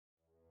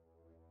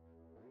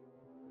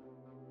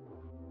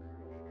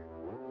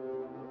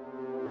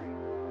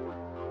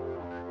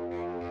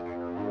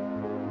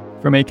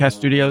From Acast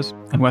Studios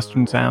and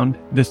Western Sound,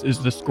 this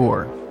is The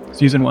Score,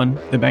 Season 1,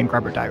 The Bank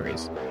Robber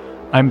Diaries.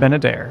 I'm Ben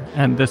Adair,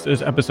 and this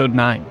is Episode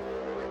 9,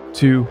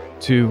 Too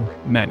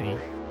Many.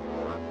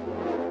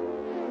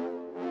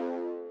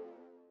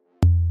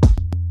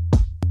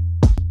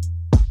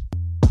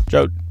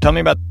 Joe, tell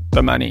me about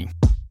the money.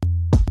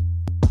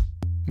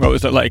 What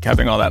was it like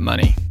having all that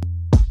money?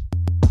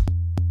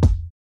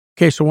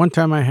 Okay, so one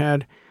time I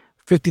had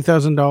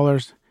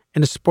 $50,000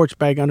 in a sports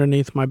bag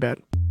underneath my bed.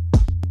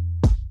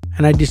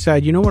 And I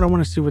decided, you know what, I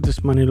want to see what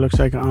this money looks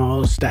like.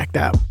 I'll stack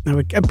that.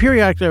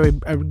 Periodically,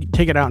 I would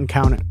take it out and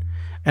count it.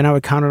 And I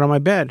would count it on my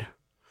bed.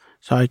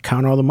 So I'd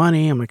count all the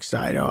money. I'm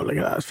excited. Oh, look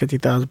at that. It's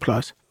 50,000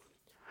 plus.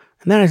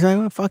 And then I said,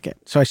 well, fuck it.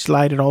 So I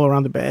slide it all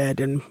around the bed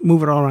and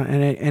move it all around.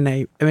 And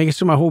I make it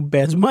so my whole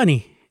bed's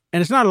money.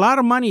 And it's not a lot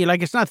of money.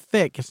 Like, it's not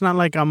thick. It's not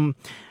like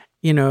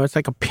it's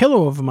like a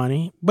pillow of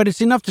money. But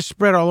it's enough to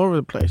spread all over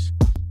the place.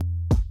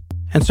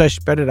 And so I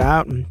spread it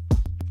out. And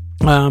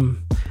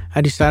I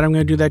decided I'm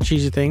going to do that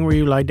cheesy thing where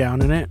you lie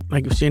down in it.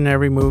 Like you've seen in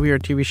every movie or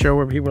TV show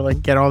where people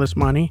like get all this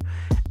money.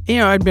 You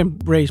know, I'd been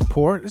raised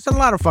poor. It's a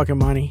lot of fucking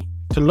money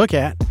to look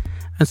at.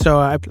 And so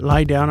I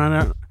lie down on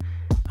it.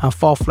 I'll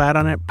fall flat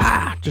on it,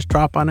 just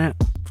drop on it,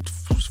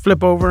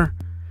 flip over,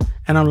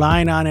 and I'm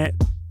lying on it.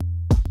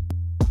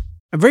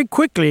 And very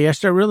quickly, I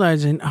start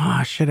realizing,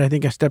 oh, shit, I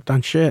think I stepped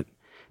on shit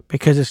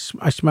because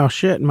I smell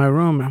shit in my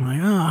room. I'm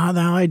like, oh, how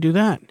the hell I do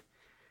that?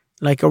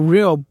 Like a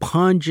real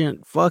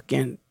pungent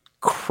fucking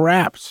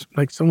craps,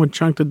 like someone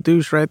chunked a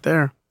douche right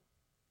there.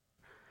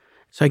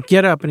 So I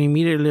get up and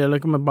immediately I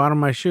look at my bottom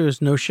of my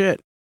shoes, no shit.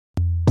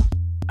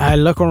 I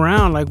look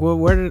around like, well,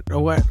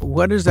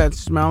 what is that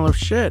smell of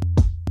shit?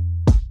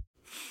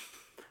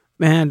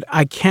 And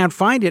I can't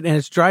find it, and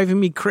it's driving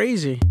me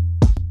crazy.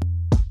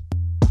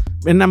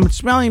 And I'm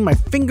smelling my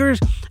fingers,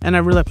 and I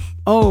realize,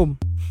 oh,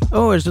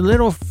 there's a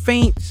little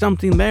faint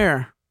something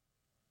there.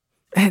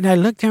 And I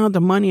look down at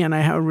the money, and I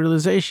have a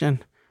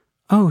realization,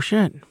 oh,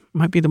 shit,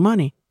 might be the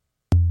money.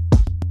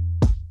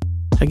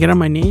 I get on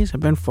my knees, I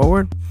bend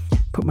forward,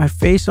 put my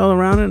face all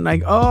around it, and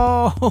like,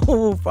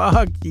 oh,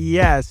 fuck,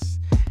 yes.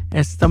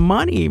 It's the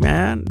money,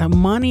 man. The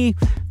money,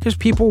 because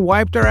people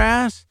wipe their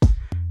ass.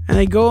 And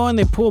they go and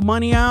they pull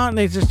money out and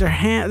they just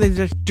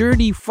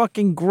dirty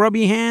fucking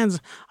grubby hands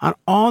on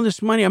all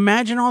this money.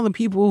 Imagine all the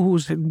people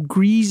whose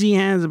greasy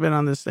hands have been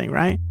on this thing,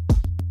 right?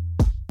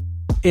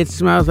 It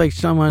smells like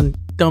someone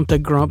dumped a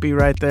grumpy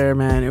right there,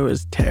 man. It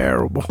was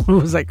terrible. It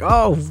was like,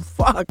 oh,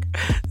 fuck.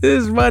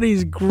 This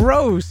money's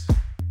gross.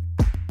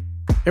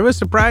 It was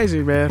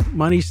surprising, man.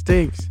 Money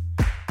stinks.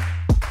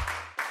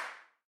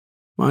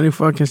 Money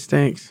fucking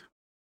stinks.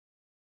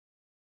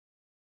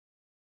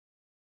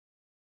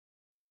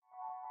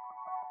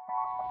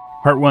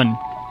 Part 1.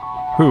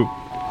 Who?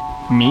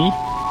 Me?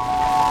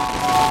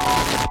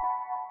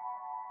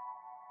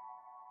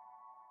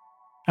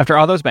 After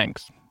all those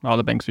banks, all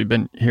the banks we've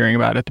been hearing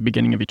about at the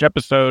beginning of each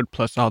episode,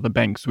 plus all the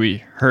banks we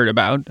heard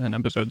about in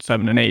episodes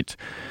 7 and 8,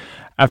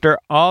 after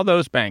all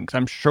those banks,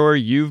 I'm sure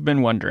you've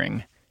been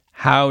wondering,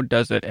 how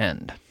does it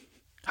end?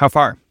 How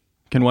far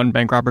can one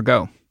bank robber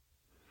go?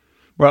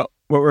 Well,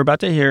 what we're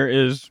about to hear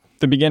is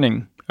the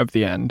beginning of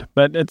the end,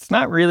 but it's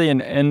not really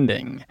an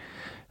ending.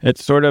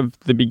 It's sort of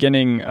the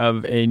beginning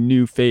of a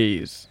new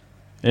phase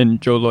in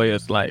Joe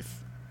Loya's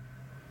life.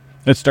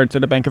 It starts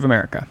at a Bank of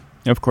America.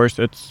 Of course,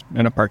 it's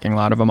in a parking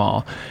lot of a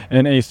mall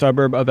in a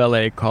suburb of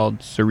LA called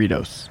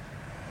Cerritos.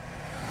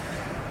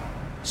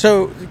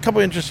 So, a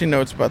couple interesting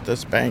notes about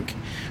this bank.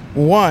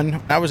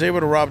 One, I was able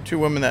to rob 2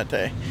 women that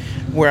day,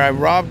 where I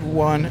robbed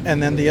one,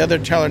 and then the other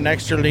teller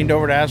next to her leaned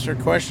over to ask her a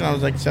question. I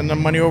was like, send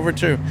them money over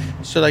too.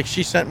 So, like,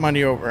 she sent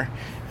money over.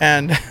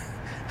 And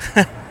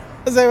I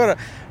was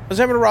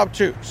able to rob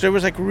 2. So it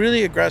was like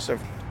really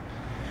aggressive.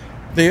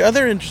 The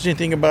other interesting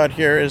thing about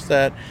here is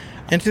that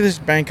into this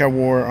bank I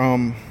wore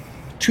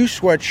 2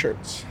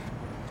 sweatshirts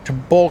to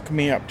bulk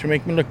me up, to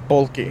make me look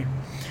bulky.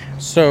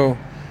 So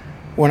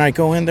when I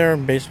go in there,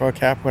 baseball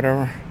cap,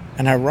 whatever,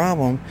 and I rob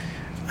them,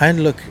 I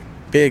look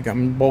big.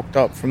 I'm bulked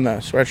up from the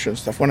sweatshirt and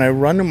stuff. When I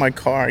run to my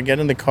car, I get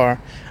in the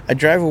car, I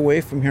drive away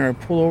from here, I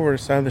pull over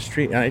to the side of the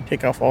street, and I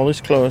take off all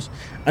these clothes.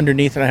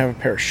 Underneath it, I have a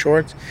pair of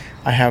shorts.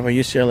 I have a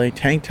UCLA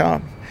tank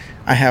top.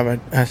 I have a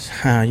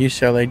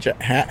UCLA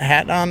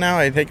hat on now.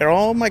 I take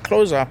all my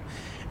clothes off.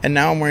 And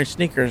now I'm wearing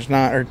sneakers,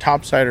 or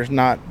topsiders,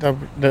 not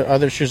the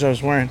other shoes I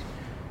was wearing.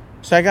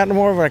 So I got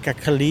more of like a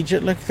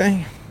collegiate look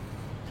thing.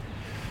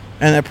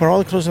 And I put all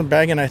the clothes in a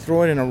bag and I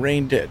throw it in a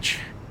rain ditch.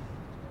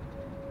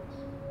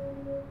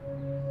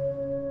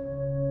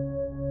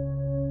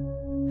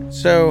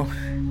 So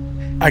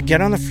I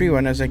get on the freeway,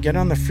 and as I get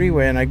on the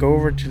freeway and I go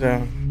over to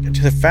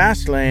the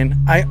fast lane,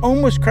 I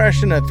almost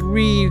crashed into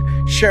 3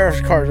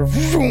 sheriff's cars.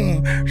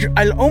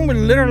 I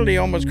literally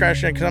almost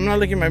crashed in because I'm not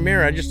looking in my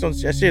mirror. I just don't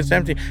see. I see it's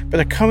empty, but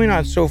they're coming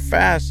on so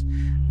fast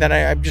that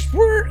I just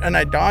and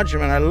I dodge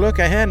them, and I look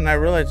ahead and I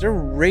realize they're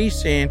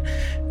racing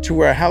to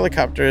where a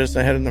helicopter is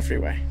ahead of the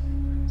freeway.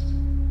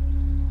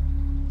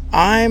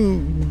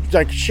 I'm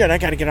like, shit, I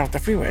got to get off the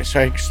freeway. So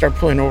I start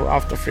pulling over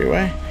off the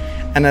freeway.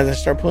 And as I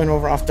start pulling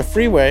over off the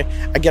freeway,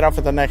 I get off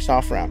at the next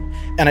off-ramp.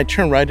 And I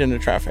turn right into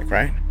traffic,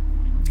 right?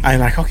 I'm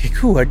like, okay,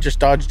 cool. I just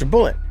dodged a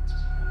bullet.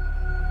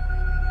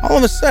 All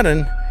of a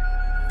sudden,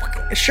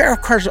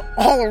 sheriff cars are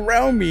all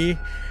around me.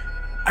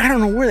 I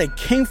don't know where they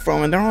came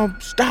from. And they're all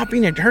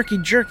stopping and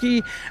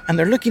herky-jerky. And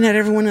they're looking at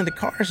everyone in the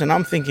cars. And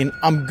I'm thinking,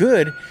 I'm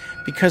good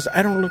because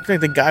I don't look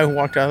like the guy who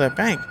walked out of that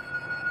bank.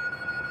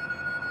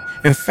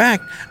 In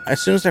fact, as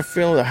soon as I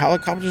feel the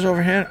helicopters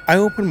overhead, I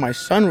open my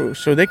sunroof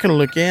so they can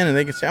look in and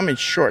they can say I'm in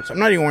shorts. I'm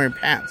not even wearing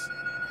pants.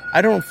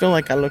 I don't feel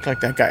like I look like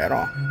that guy at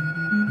all.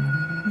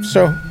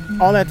 So,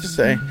 all that to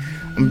say,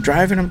 I'm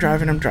driving. And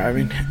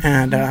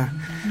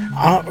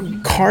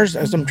cars,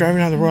 as I'm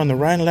driving on the road on the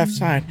right and left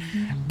side,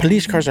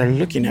 police cars are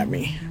looking at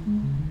me.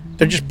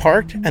 They're just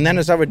parked. And then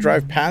as I would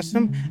drive past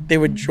them, they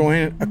would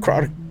join a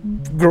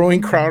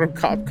growing crowd of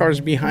cop cars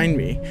behind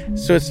me.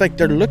 So it's like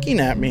they're looking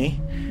at me.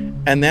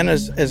 And then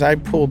as I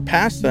pulled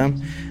past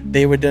them,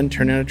 they would then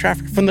turn into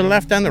traffic from the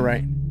left and the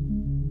right.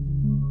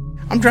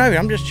 I'm driving.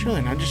 I'm just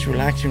chilling. I'm just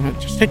relaxing. I'm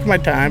just taking my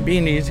time,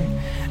 being easy.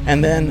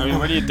 And then...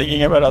 what are you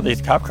thinking about all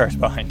these cop cars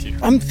behind you?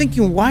 I'm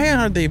thinking,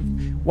 why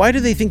do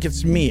they think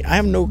it's me? I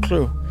have no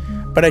clue.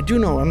 But I do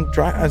know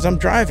as I'm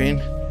driving,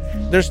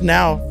 there's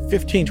now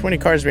 15, 20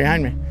 cars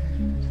behind me.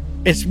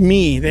 It's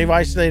me. They've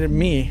isolated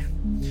me.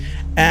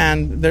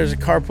 And there's a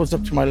car pulls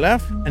up to my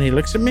left, and he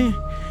looks at me.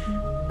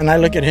 And I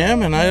look at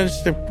him, and I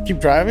just keep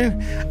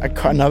driving.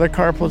 Another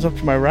car pulls up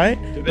to my right,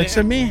 looks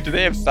at me. Do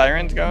they have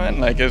sirens going?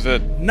 Like, is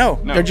it... No,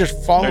 they're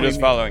just following me. They're just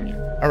following you.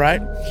 All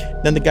right?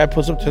 Then the guy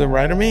pulls up to the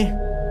right of me,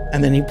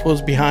 and then he pulls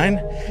behind,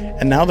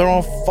 and now they're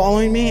all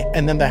following me,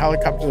 and then the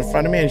helicopter's in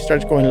front of me, and he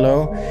starts going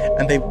low,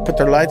 and they put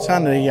their lights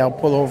on, and they yell,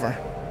 pull over.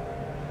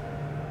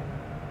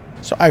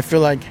 So I feel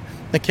like,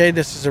 okay,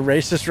 this is a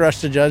racist rush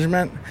to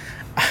judgment,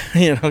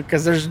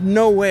 because there's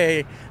no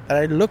way that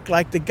I look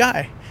like the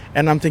guy.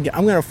 And I'm thinking,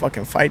 I'm going to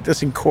fucking fight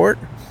this in court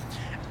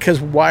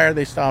because why are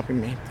they stopping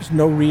me? There's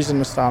no reason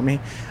to stop me.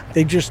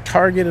 They just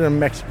targeted a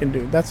Mexican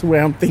dude. That's the way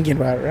I'm thinking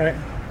about it, right?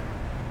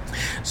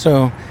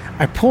 So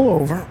I pull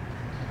over.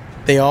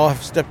 They all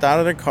have stepped out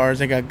of their cars.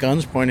 They got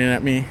guns pointing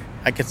at me.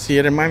 I could see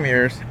it in my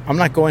mirrors. I'm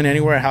not going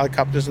anywhere.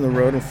 Helicopters in the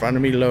road in front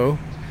of me low.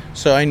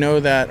 So I know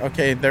that,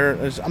 okay,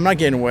 I'm not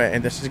getting away.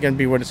 And this is going to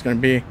be what it's going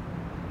to be.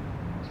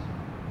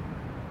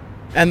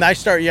 And I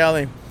start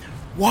yelling,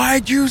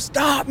 why'd you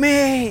stop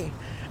me?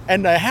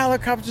 And the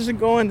helicopters are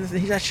going.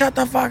 He's like, shut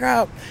the fuck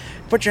up.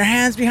 Put your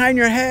hands behind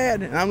your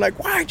head. And I'm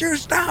like, why'd you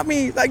stop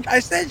me? Like I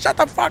said, shut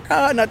the fuck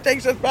up. And I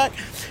takes us back.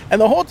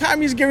 And the whole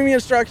time he's giving me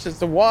instructions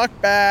to walk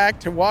back,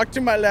 to walk to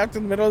my left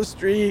in the middle of the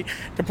street,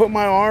 to put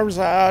my arms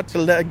out,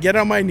 to get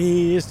on my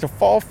knees, to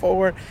fall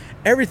forward.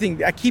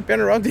 Everything. I keep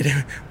interrupting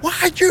him.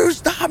 Why'd you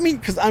stop me?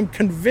 Because I'm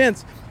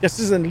convinced this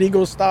is an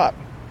illegal stop.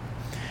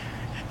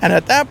 And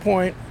at that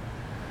point,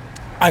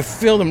 I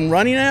feel them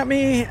running at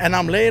me, and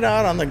I'm laid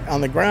out on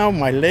the ground,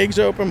 my legs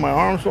open, my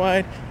arms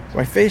wide,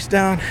 my face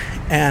down,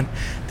 and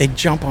they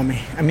jump on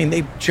me. I mean,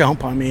 they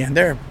jump on me, and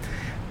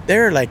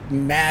they're like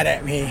mad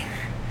at me.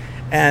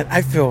 And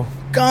I feel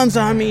guns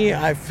on me.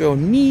 I feel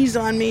knees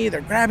on me.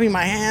 They're grabbing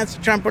my hands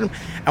to try and put them.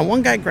 And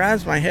one guy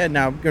grabs my head.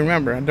 Now,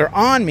 remember, they're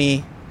on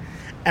me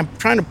and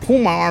trying to pull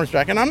my arms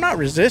back, and I'm not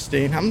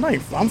resisting.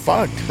 I'm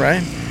fucked,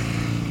 right?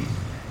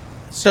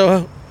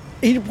 So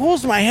he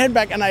pulls my head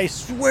back, and I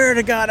swear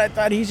to God, I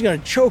thought he's going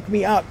to choke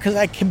me up because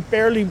I can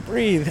barely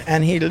breathe.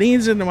 And he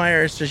leans into my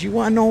ear and says, you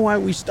want to know why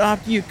we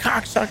stopped you,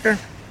 cocksucker?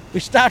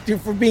 We stopped you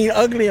for being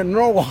ugly in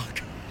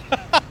Norwalk.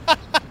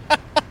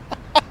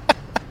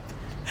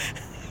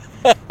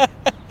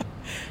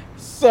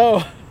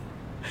 So,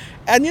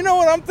 and you know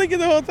what I'm thinking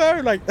the whole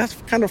time? Like, that's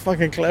kind of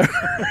fucking clever.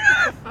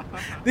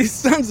 These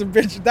sons of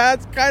bitches,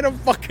 that's kind of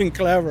fucking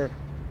clever.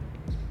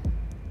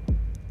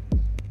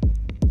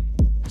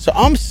 So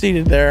I'm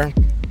seated there,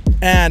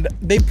 and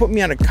they put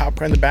me on a cop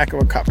car, in the back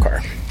of a cop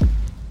car.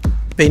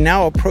 They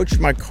now approach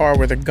my car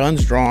with their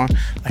guns drawn,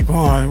 like,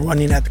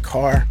 running at the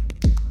car.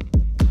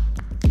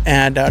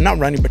 And not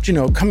running, but,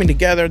 coming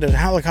together. There's a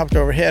helicopter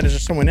overhead. Is there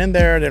someone in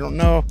there? They don't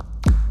know.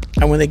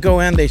 And when they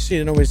go in, they see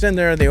that nobody's in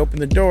there. They open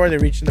the door. They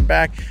reach in the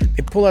back.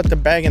 They pull out the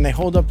bag, and they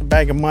hold up the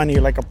bag of money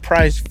like a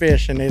prize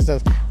fish. And they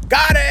says,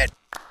 got it!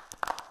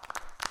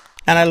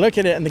 And I look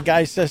at it, and the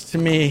guy says to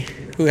me,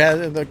 who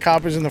has the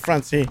cop is in the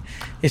front seat,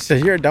 he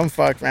says, you're a dumb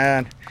fuck,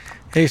 man.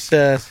 He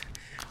says,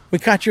 we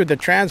caught you with the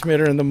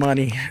transmitter and the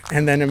money.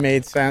 And then it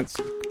made sense.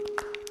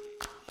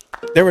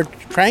 They were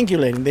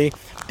triangulating.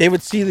 They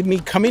would see me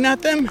coming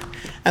at them,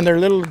 and their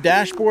little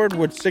dashboard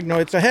would signal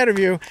it's ahead of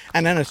you.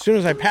 And then as soon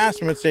as I passed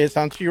them, it would say it's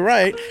on to your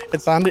right.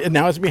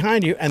 Now it's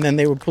behind you. And then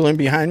they would pull in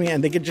behind me,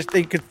 and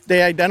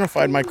they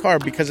identified my car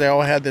because they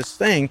all had this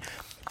thing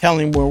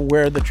telling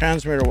where the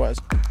transmitter was.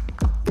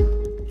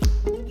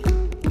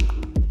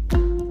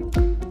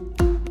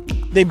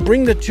 They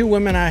bring the two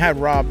women I had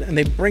robbed, and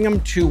they bring them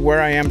to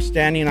where I am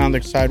standing on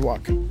the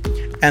sidewalk,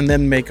 and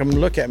then make them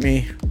look at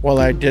me while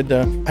I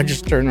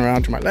just turned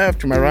around to my left,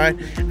 to my right,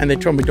 and they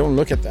told me don't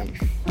look at them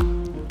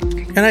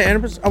And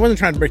I wasn't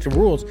trying to break the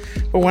rules,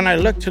 but when I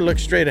looked to look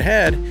straight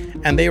ahead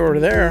and they were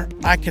there,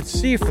 I could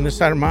see from the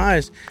side of my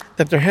eyes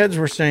that their heads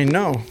were saying,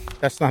 no,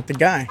 that's not the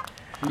guy,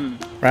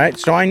 right?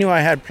 So I knew I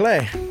had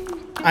play.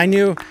 I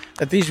knew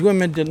that these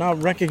women did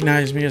not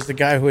recognize me as the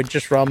guy who had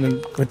just robbed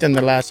them within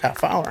the last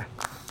half hour.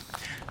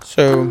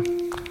 So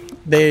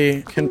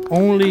they can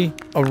only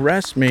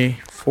arrest me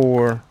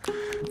for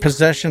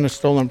possession of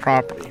stolen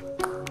property.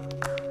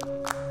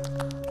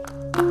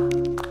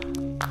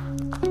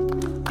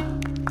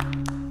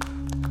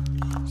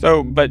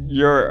 So, but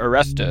you're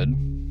arrested.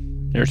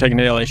 You're taken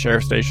to the LA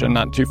Sheriff's Station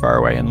not too far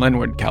away in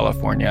Linwood,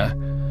 California.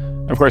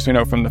 Of course, we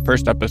know from the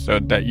first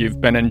episode that you've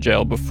been in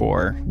jail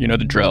before. You know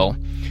the drill.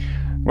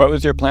 What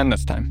was your plan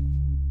this time?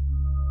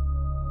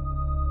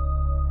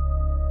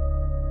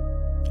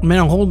 I'm in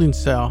a holding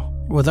cell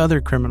with other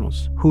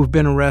criminals who've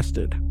been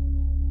arrested.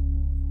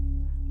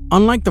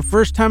 Unlike the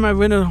first time I've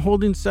been in a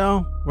holding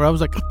cell where I was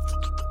like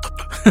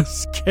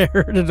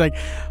scared and like,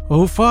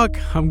 oh fuck,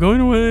 I'm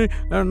going away.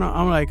 I don't know.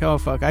 I'm like, oh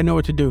fuck, I know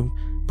what to do.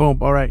 Boom.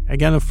 All right. I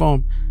get on the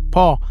phone.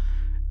 Paul,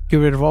 get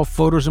rid of all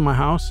photos in my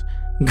house.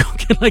 Go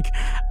get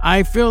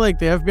I feel like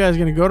the FBI is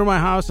going to go to my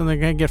house and they're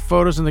going to get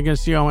photos and they're going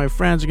to see all my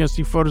friends. They're going to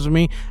see photos of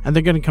me and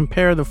they're going to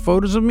compare the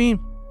photos of me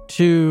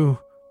to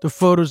the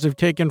photos they've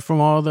taken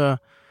from all the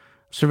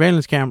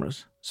surveillance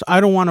cameras. So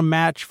I don't want to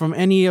match from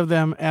any of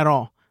them at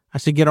all. I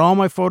said, get all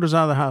my photos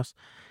out of the house.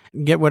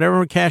 Get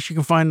whatever cash you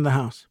can find in the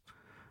house.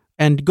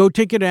 And go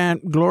take it to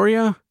Aunt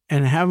Gloria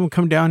and have them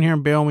come down here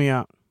and bail me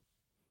out.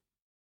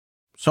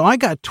 So I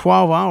got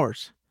 12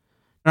 hours.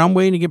 And I'm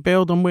waiting to get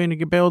bailed. I'm waiting to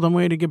get bailed. I'm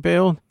waiting to get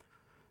bailed.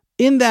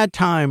 In that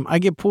time, I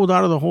get pulled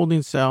out of the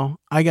holding cell.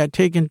 I got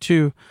taken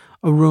to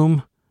a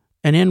room.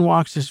 And in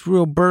walks this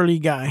real burly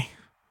guy.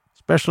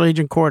 Special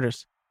Agent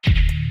Cordes.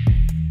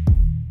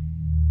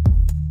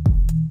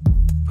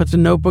 Puts a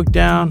notebook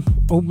down.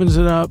 Opens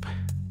it up.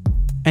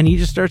 And he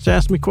just starts to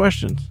ask me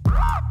questions.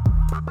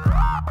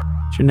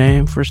 What's your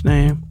name? First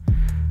name?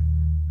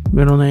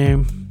 Middle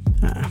name?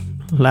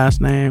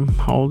 Last name?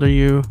 How old are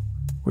you?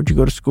 Where'd you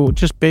go to school?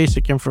 Just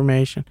basic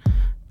information.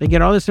 They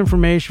get all this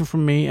information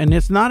from me, and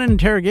it's not an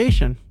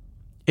interrogation.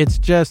 It's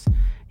just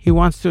he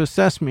wants to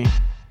assess me.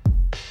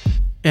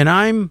 And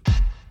I'm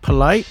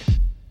polite,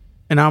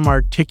 and I'm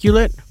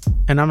articulate,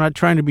 and I'm not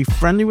trying to be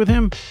friendly with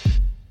him,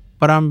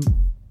 but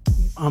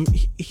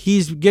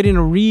he's getting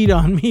a read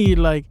on me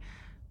like,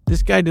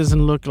 this guy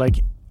doesn't look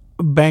like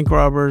bank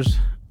robbers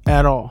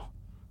at all.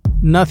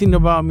 Nothing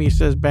about me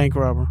says bank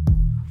robber.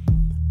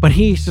 But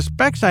he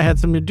suspects I had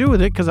something to do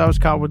with it because I was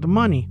caught with the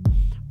money.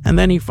 And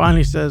then he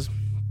finally says,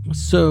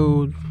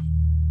 so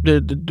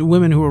the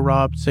women who were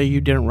robbed say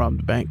you didn't rob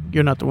the bank.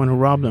 You're not the one who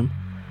robbed them.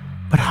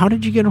 But how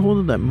did you get a hold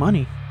of that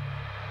money?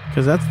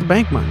 Because that's the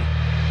bank money.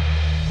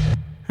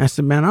 I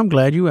said, man, I'm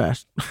glad you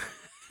asked.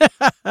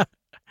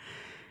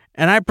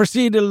 And I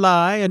proceeded to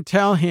lie and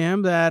tell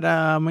him that,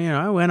 I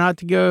went out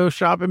to go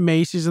shop at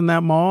Macy's in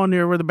that mall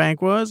near where the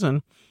bank was.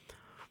 And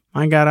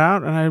I got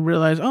out and I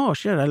realized, oh,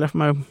 shit, I left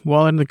my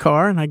wallet in the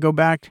car. And I go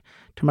back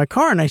to my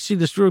car and I see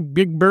this real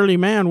big burly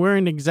man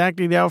wearing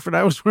exactly the outfit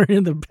I was wearing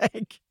in the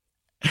bank.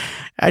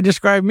 I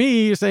described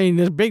me saying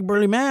this big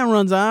burly man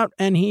runs out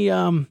and he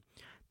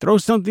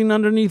throws something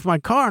underneath my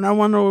car. And I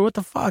wonder, what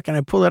the fuck? And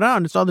I pull it out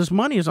and it's all this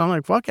money. So I'm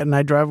like, fuck it. And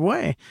I drive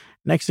away.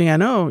 Next thing I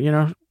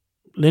know,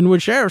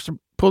 Linwood Sheriff's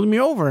pulling me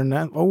over and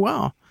that, oh,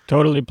 wow.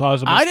 Totally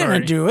plausible story. I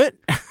didn't do it.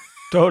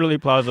 Totally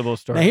plausible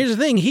story. Now, here's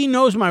the thing. He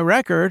knows my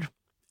record.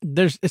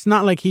 It's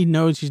not like he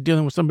knows he's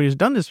dealing with somebody who's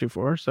done this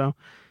before. So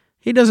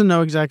he doesn't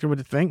know exactly what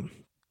to think.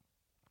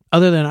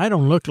 Other than I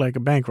don't look like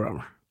a bank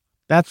robber.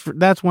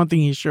 That's one thing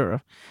he's sure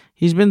of.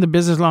 He's been in the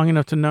business long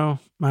enough to know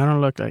I don't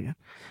look like it.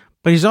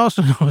 But he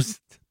also knows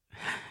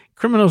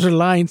criminals are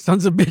lying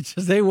sons of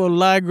bitches. They will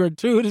lie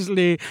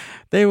gratuitously.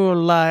 They will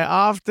lie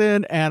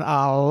often and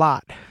a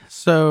lot.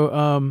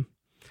 So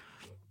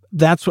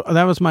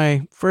that was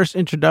my first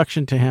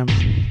introduction to him.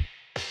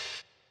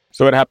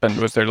 So what happened?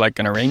 Was there like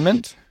an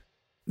arraignment?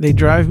 They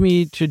drive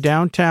me to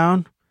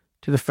downtown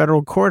to the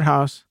federal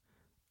courthouse.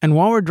 And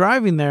while we're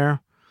driving there,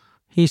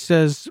 he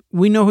says,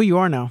 we know who you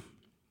are now.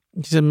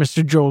 He said,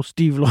 Mr. Joel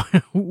Steve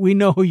Lloyd, we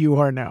know who you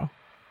are now.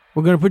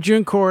 We're going to put you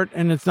in court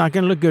and it's not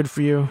going to look good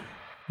for you.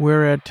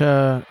 We're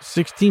at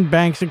 16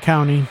 banks and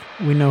counting.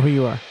 We know who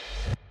you are.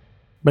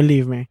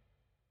 Believe me.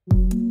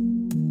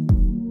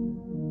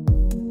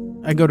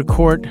 I go to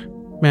court.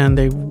 Man,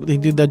 they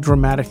did that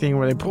dramatic thing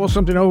where they pull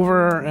something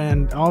over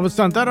and all of a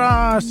sudden,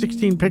 ta-da,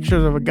 16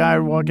 pictures of a guy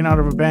walking out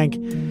of a bank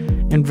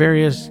in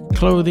various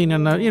clothing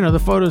and, the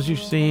photos you've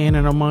seen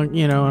and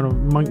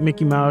a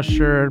Mickey Mouse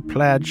shirt,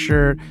 plaid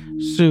shirt,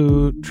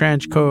 suit,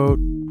 trench coat,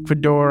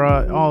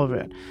 fedora, all of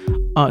it.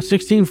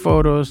 16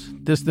 photos.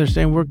 They're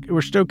saying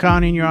we're still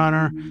counting, Your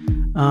Honor.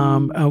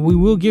 We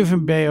will give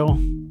him bail.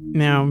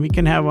 Now, he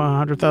can have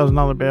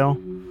 $100,000 bail.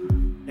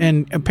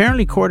 And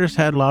apparently Cordes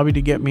had allowed me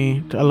to get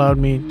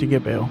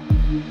bail.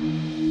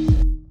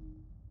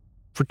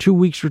 For 2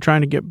 weeks, we're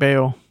trying to get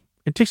bail.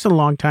 It takes a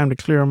long time to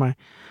clear my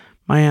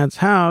aunt's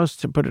house,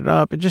 to put it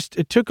up.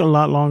 It took a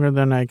lot longer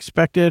than I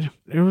expected.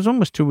 It was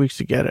almost 2 weeks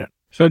to get it.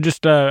 So I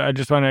just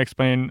want to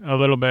explain a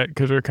little bit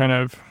because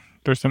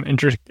there's some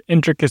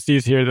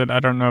intricacies here that I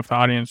don't know if the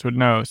audience would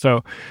know.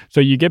 So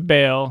you get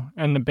bail,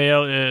 and the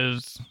bail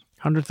is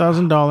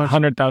 $100,000.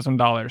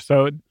 $100,000.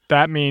 So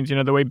that means,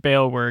 the way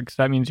bail works,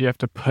 that means you have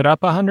to put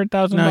up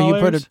 $100,000. No,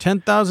 you put up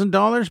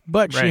 $10,000,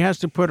 but Right. she has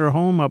to put her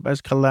home up as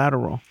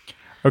collateral.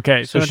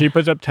 Okay, so So- she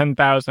puts up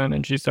 10,000,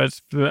 and she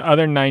says, for the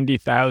other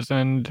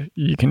 90,000,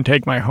 you can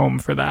take my home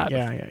for that.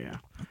 Yeah.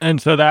 And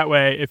so that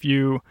way, if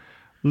you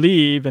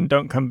leave and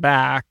don't come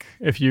back,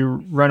 if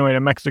you run away to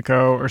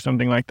Mexico or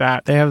something like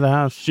that, They have the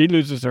house. she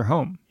loses her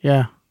home.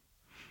 Yeah.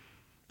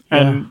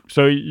 And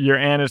so your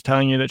aunt is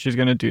telling you that she's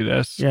going to do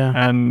this. Yeah.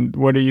 And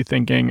what are you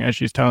thinking as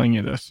she's telling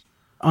you this?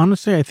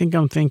 Honestly, I think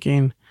I'm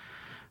thinking,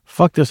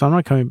 fuck this, I'm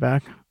not coming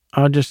back.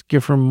 I'll just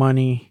give her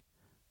money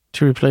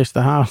to replace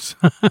the house.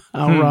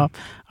 I'll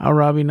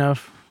rob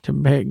enough to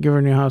give her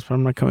a new house, but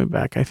I'm not coming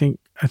back. I think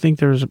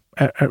there's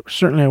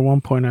certainly at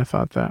one point I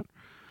thought that.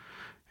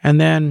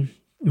 And then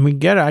I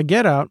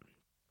get out,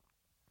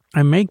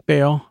 I make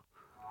bail,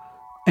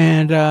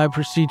 and I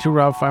proceed to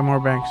rob 5 more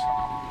banks.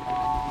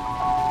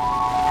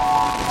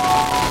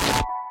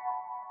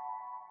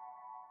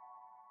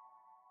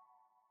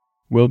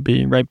 We'll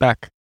be right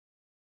back.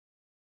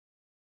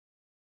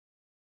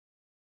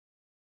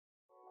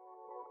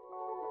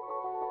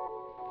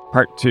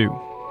 Part 2,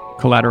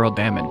 Collateral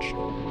Damage.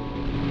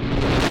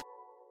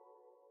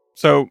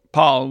 So,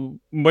 Paul,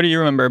 what do you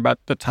remember about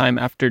the time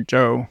after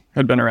Joe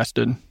had been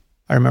arrested?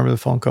 I remember the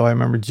phone call. I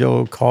remember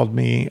Joe called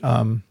me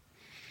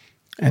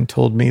and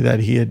told me that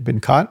he had been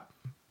caught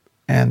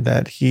and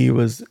that he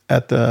was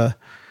at the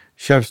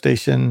sheriff's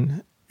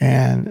station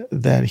and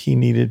that he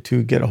needed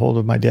to get a hold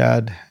of my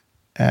dad,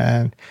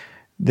 and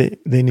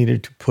they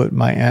needed to put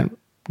my Aunt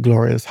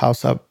Gloria's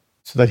house up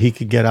so that he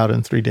could get out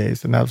in 3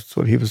 days. And that's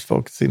what he was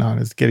focusing on,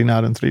 is getting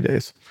out in 3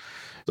 days.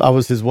 I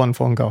was his one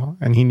phone call,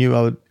 and he knew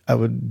I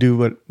would do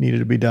what needed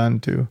to be done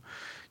to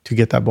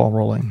get that ball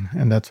rolling,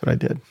 and that's what I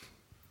did.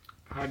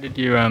 How did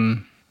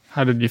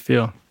you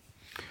feel?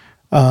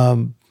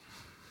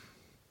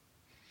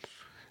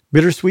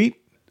 Bittersweet.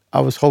 I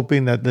was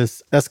hoping that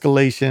this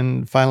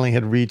escalation finally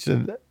had reached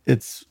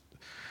its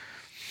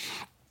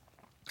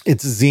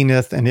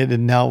zenith, and it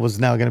was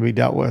now going to be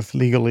dealt with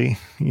legally.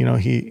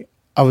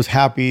 I was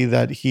happy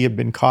that he had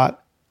been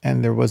caught,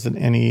 and there wasn't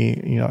any,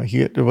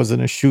 there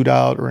wasn't a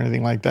shootout or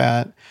anything like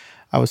that.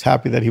 I was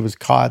happy that he was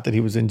caught, that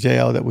he was in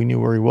jail, that we knew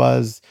where he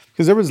was,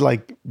 because there was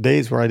like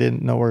days where I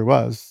didn't know where he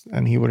was,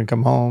 and he wouldn't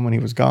come home, and he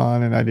was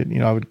gone, and I didn't,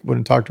 I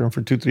wouldn't talk to him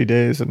for 2-3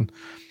 days, and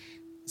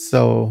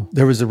so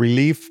there was a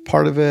relief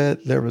part of it.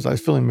 I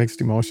was feeling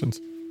mixed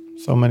emotions,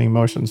 so many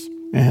emotions,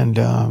 and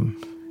I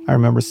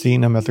remember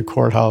seeing him at the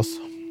courthouse.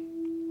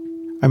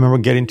 I remember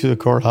getting to the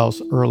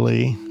courthouse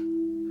early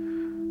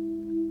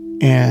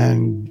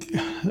and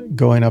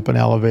going up an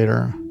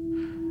elevator.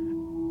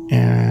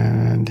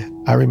 And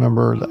I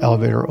remember the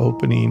elevator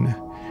opening,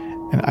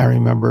 and I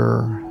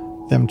remember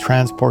them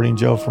transporting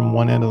Joe from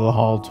one end of the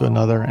hall to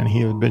another, and he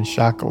had been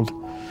shackled,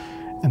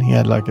 and he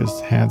had like his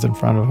hands in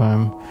front of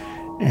him.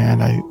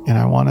 And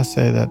I want to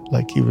say that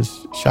like he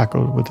was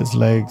shackled with his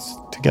legs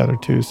together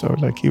too. So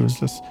like he was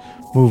just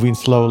moving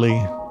slowly,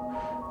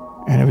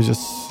 and it was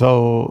just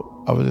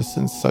I was just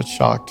in such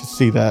shock to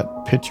see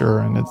that picture,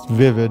 and it's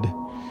vivid.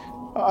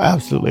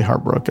 Absolutely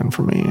heartbroken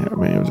for me. I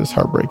mean, it was just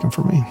heartbreaking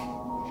for me.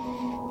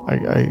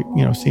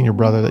 Seeing your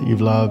brother that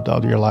you've loved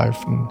all your life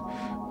and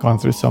gone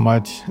through so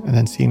much, and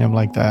then seeing him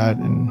like that,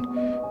 and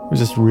it was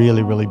just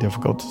really, really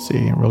difficult to see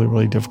and really,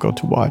 really difficult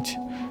to watch.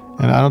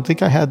 And I don't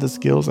think I had the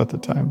skills at the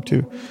time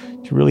to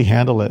really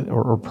handle it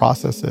or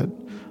process it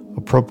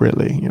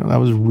appropriately. That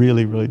was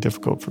really, really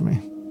difficult for me.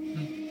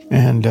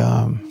 And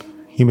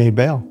he made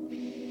bail.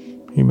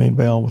 He made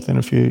bail within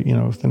a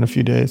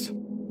few days.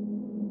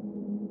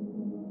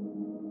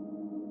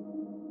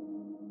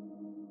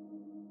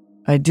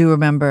 I do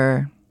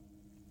remember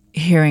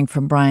hearing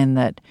from Brian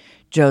that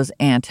Joe's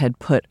aunt had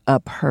put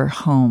up her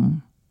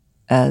home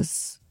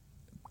as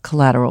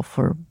collateral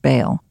for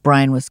bail.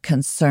 Brian was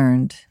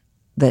concerned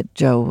that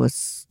Joe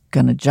was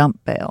going to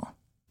jump bail.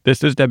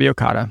 This is Debbie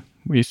Okada.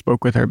 We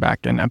spoke with her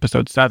back in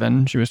episode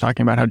 7. She was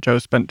talking about how Joe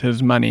spent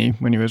his money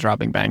when he was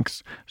robbing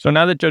banks. So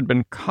now that Joe had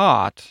been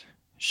caught,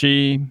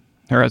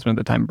 her husband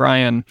at the time,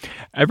 Brian,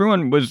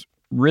 everyone was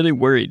really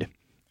worried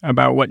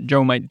about what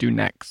Joe might do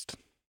next.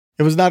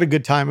 It was not a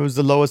good time. It was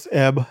the lowest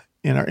ebb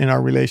in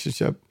our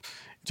relationship.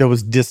 Joe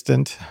was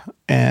distant,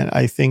 and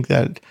I think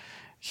that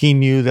he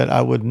knew that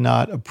I would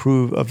not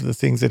approve of the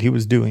things that he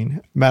was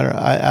doing.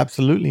 I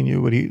absolutely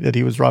knew that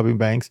he was robbing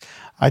banks.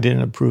 I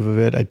didn't approve of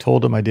it. I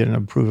told him I didn't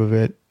approve of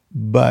it,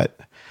 but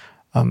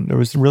there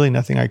was really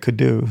nothing I could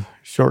do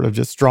short of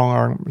just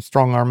strong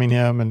arming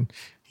him, and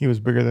he was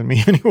bigger than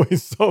me anyway.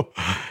 So,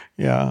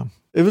 yeah,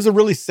 it was a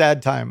really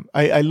sad time.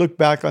 I look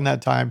back on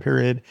that time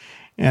period,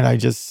 and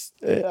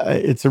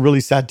it's a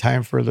really sad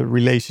time for the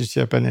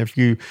relationship. And if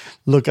you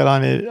look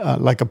on it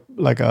like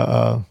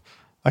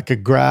a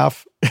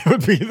graph,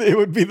 it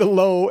would be the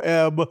low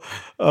ebb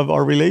of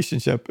our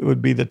relationship. It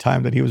would be the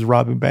time that he was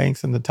robbing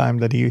banks and the time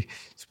that he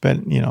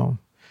spent,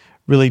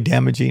 really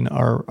damaging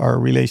our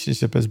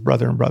relationship as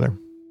brother and brother.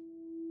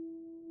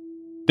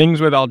 Things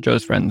with all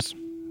Joe's friends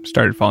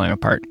started falling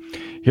apart.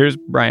 Here's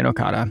Brian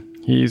Okada.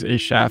 He's a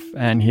chef,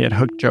 and he had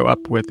hooked Joe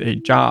up with a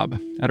job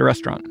at a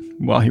restaurant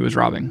while he was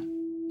robbing.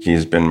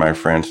 He's been my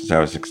friend since I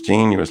was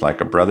 16. He was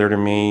like a brother to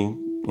me.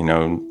 You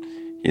know,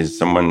 he's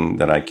someone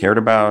that I cared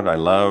about, I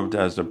loved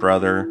as a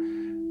brother.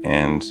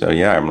 And so,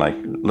 yeah, I'm like,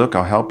 look,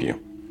 I'll help you.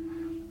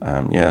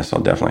 Yes,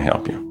 I'll definitely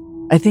help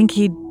you. I think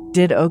he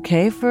did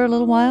okay for a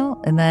little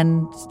while and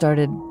then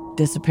started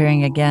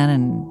disappearing again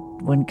and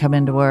wouldn't come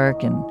into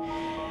work. And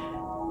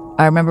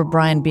I remember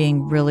Brian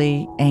being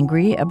really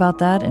angry about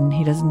that, and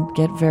he doesn't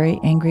get very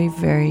angry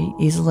very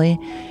easily,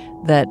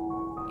 that,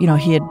 you know,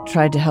 he had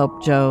tried to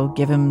help Joe,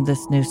 give him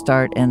this new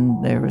start,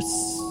 and there was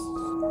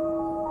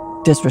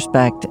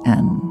disrespect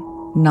and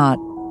not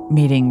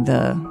meeting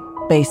the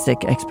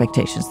basic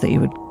expectations that you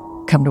would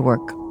come to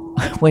work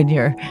when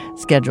you're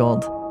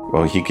scheduled.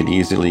 Well, he could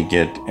easily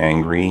get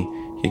angry.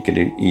 He could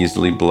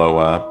easily blow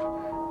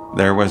up.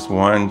 There was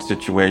one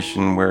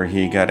situation where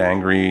he got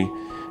angry.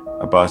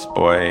 A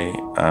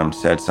busboy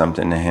said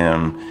something to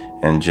him,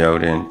 and Joe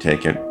didn't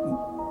take it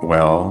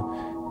well.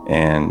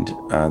 And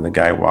the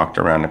guy walked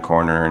around the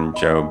corner, and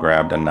Joe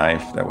grabbed a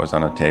knife that was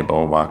on a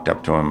table, walked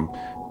up to him,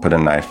 put a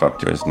knife up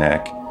to his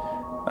neck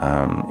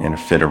in a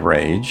fit of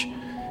rage.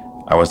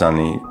 I was on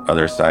the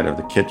other side of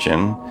the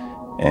kitchen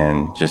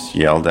and just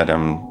yelled at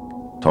him,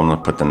 told him to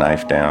put the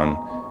knife down,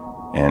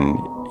 and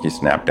he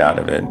snapped out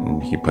of it,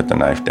 and he put the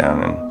knife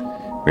down and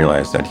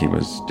realized that he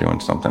was doing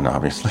something,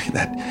 obviously,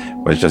 that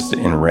was just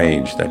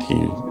enraged that he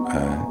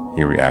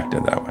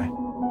reacted that way.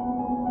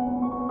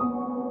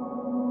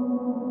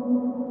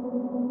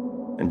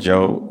 And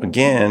Joe,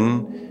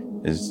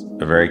 again, is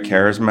a very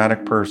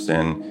charismatic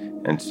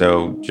person, and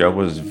so Joe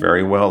was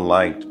very well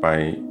liked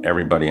by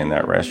everybody in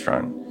that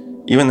restaurant,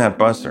 even that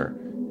busser.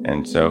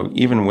 And so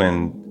even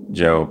when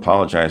Joe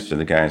apologized to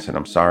the guy and said,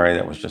 "I'm sorry,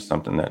 that was just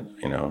something that,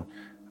 you know,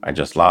 I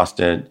just lost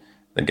it,"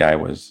 the guy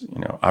was, you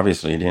know,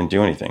 obviously he didn't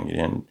do anything. He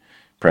didn't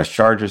press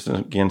charges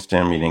against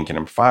him. He didn't get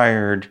him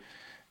fired,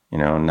 you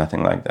know,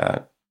 nothing like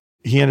that.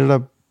 He ended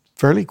up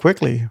fairly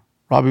quickly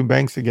robbing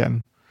banks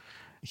again.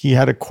 He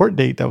had a court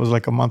date that was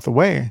like a month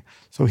away.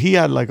 So he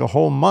had like a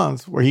whole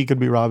month where he could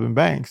be robbing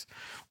banks.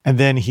 And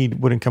then he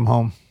wouldn't come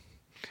home.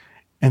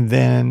 And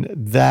then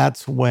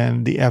that's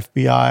when the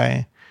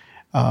FBI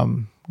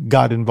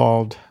got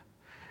involved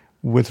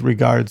with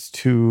regards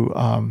to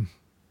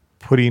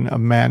putting a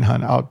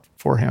manhunt out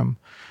for him.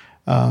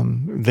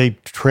 They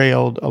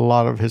trailed a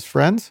lot of his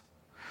friends.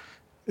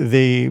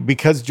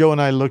 Because Joe and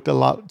I looked a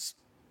lot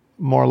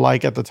more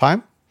alike at the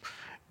time,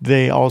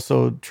 they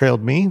also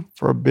trailed me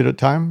for a bit of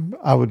time.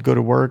 I would go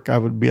to work, I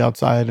would be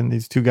outside, and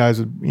these two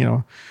guys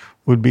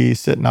would be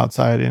sitting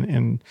outside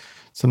in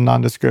some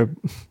nondescript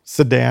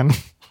sedan.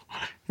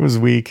 It was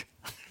weak.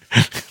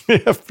 The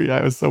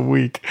FBI was so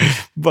weak.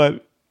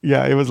 But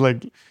yeah, it was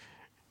like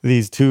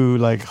these two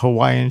like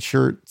Hawaiian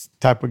shirts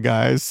type of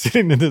guys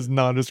sitting in this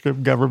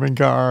nondescript government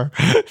car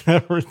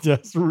that were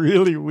just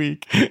really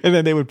weak. And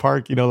then they would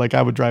park, like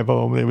I would drive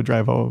home, they would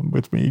drive home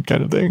with me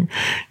kind of thing.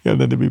 And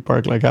then they'd be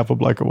parked like half a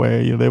block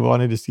away. They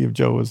wanted to see if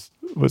Joe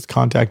was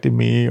contacting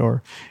me,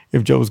 or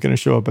if Joe was going to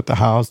show up at the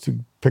house to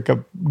pick up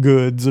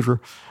goods or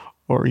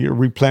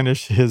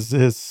replenish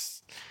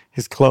his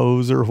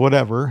clothes or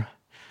whatever.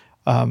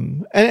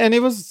 And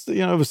it was,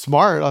 it was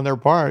smart on their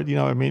part.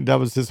 That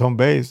was his home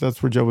base.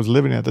 That's where Joe was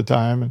living at the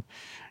time.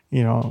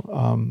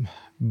 And,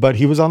 but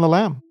he was on the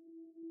lam.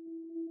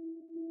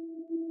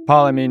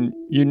 Paul,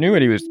 you knew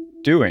what he was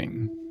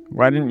doing.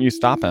 Why didn't you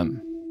stop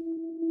him?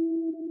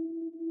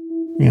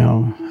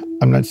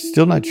 I'm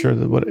still not sure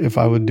if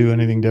I would do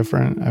anything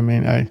different.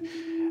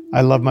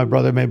 I love my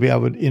brother. Maybe I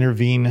would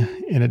intervene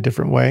in a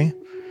different way.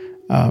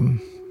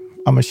 I'm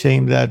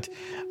ashamed that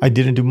I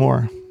didn't do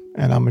more.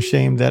 And I'm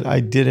ashamed that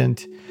I didn't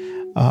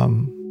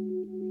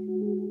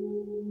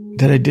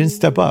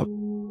step up.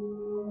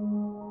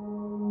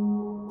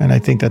 And I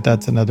think that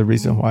that's another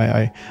reason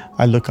why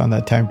I look on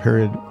that time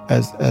period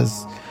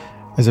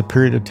as a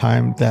period of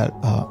time that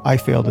I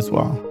failed as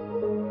well.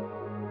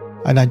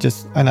 And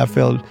I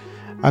failed.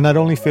 I not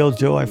only failed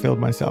Joe, I failed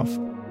myself.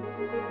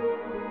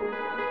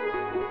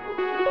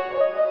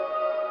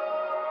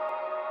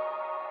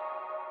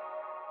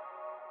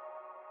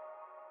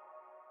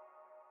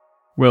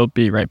 We'll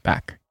be right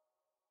back.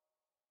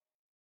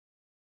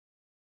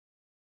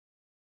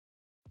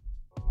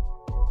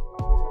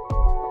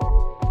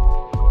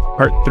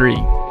 Part 3.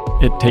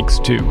 It Takes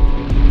Two.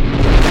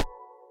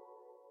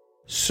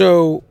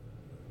 So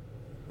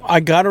I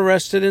got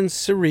arrested in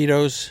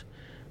Cerritos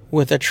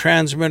with a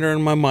transmitter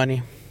and my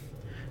money.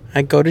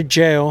 I go to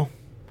jail.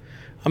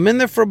 I'm in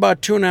there for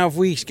about 2.5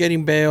 weeks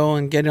getting bail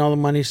and getting all the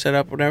money set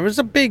up, whatever. It's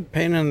a big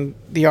pain in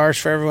the arse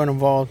for everyone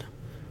involved.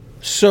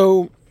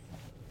 So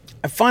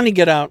I finally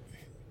get out.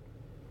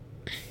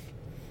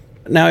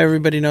 Now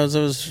everybody knows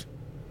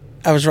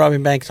I was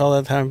robbing banks all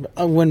that time.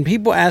 When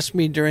people ask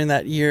me during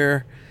that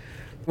year,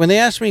 when they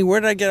ask me, where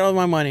did I get all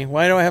my money?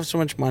 Why do I have so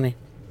much money?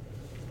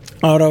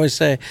 I would always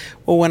say,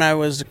 well, when I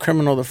was a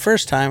criminal the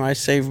first time, I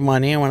saved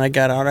money, and when I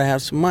got out, I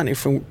have some money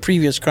from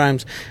previous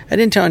crimes. I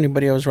didn't tell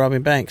anybody I was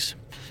robbing banks.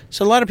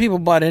 So a lot of people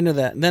bought into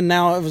that. And then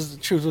now the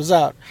truth was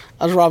out.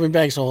 I was robbing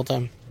banks the whole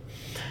time.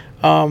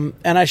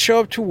 And I show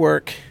up to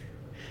work,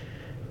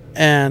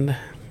 and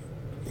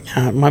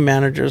my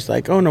manager's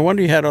like, oh, no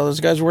wonder you had all those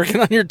guys working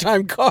on your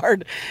time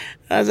card.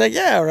 And I was like,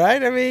 yeah,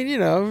 right? I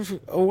mean, oh,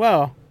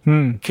 wow.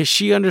 Because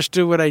she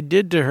understood what I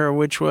did to her,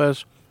 which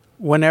was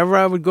whenever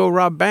I would go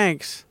rob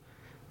banks,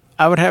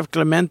 I would have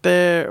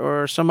Clemente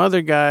or some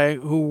other guy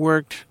who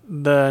worked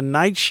the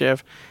night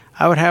shift.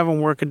 I would have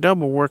him work a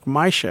double, work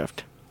my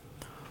shift.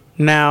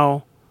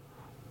 Now,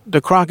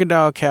 the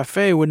Crocodile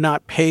Cafe would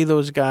not pay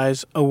those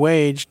guys a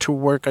wage to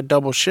work a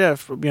double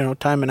shift,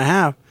 time and a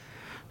half.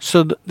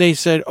 So they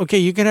said, okay,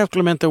 you can have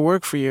Clemente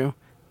work for you,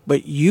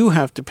 but you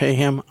have to pay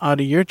him out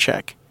of your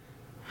check.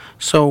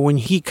 So when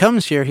he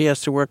comes here, he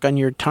has to work on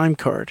your time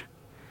card.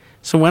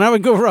 So when I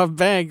would go rob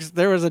banks,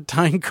 there was a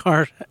time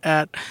card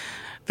at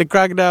the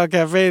Crocodile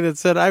Cafe that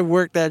said I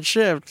worked that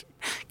shift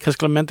because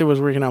Clemente was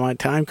working on my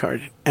time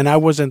card, and I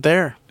wasn't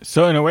there.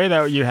 So in a way,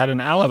 that you had an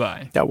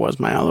alibi. That was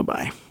my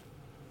alibi.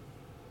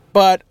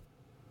 But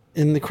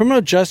in the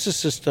criminal justice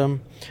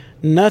system,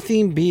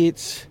 nothing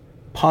beats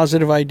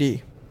positive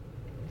ID.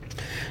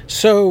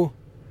 So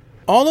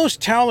all those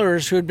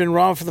tellers who had been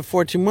robbed for the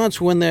 14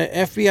 months, when the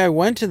FBI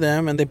went to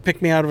them and they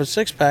picked me out of a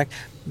six-pack,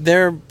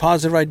 their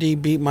positive ID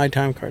beat my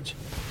time cards.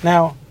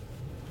 Now,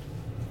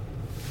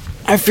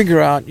 I figure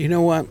out, you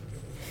know what?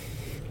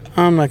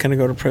 I'm not going to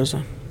go to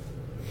prison.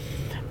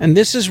 And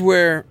this is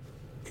where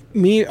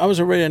I was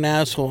already an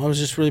asshole. I was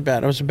just really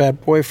bad. I was a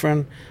bad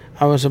boyfriend.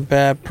 I was a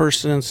bad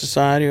person in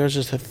society. I was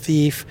just a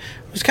thief.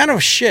 I was kind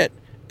of shit.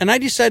 And I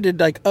decided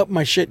to up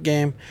my shit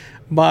game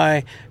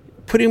by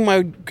putting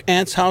my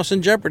aunt's house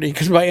in jeopardy,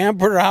 because my aunt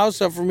put her house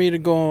up for me to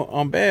go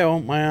on bail,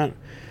 my aunt.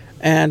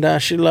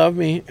 And she loved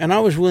me. And I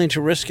was willing to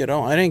risk it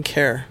all. I didn't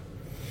care.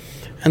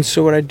 And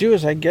so what I do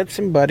is I get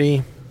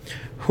somebody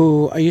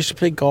who I used to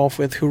play golf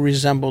with who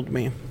resembled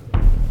me.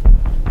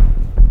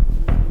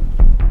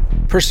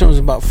 Person was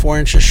about 4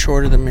 inches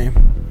shorter than me,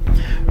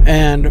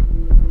 and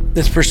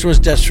this person was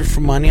desperate for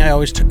money. I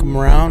always took him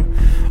around,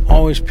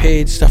 always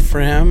paid stuff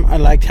for him. I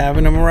liked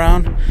having him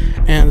around,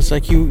 and it's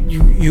like,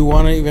 you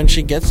want to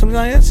eventually get something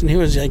like this? And he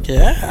was like,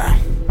 yeah.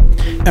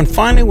 And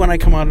finally, when I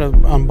come out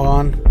on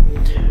bond,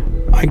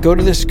 I go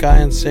to this guy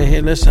and say, hey,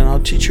 listen, I'll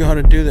teach you how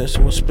to do this,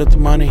 and we'll split the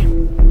money.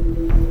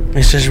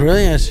 He says,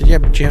 really? I said, yeah,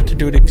 but you have to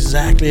do it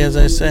exactly as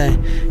I say.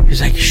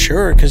 He's like,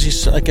 sure,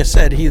 because like I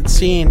said, he had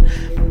seen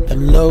the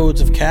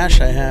loads of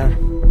cash I had.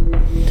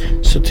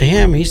 So to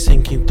him, he's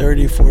thinking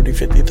 $30,000,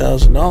 $40,000,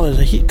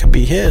 $50,000. He could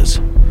be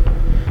his.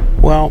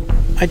 Well,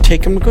 I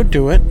take him to go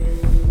do it.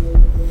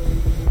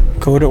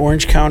 Go to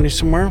Orange County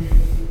somewhere.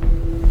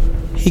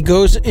 He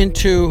goes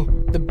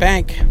into the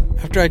bank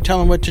after I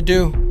tell him what to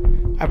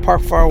do. I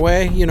park far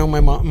away,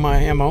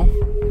 my MO.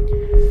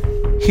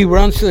 He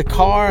runs to the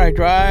car, I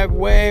drive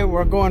away,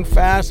 we're going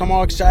fast, I'm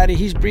all excited,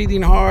 he's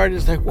breathing hard,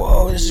 it's like,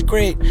 whoa, this is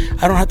great,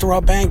 I don't have to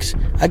rob banks,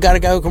 I got a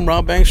guy who can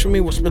rob banks for me,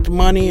 we'll split the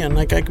money, and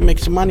I can make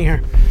some money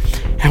here.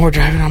 And we're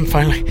driving, I'm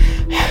finally,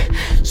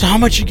 so how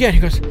much you get?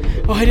 He goes,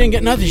 oh, I didn't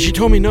get nothing, she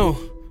told me no.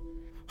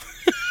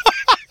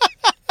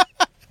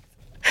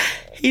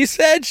 He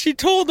said she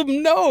told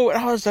him no, and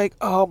I was like,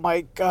 oh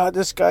my God,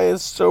 this guy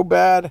is so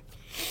bad.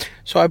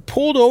 So I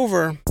pulled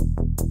over,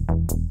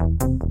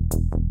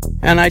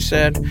 and I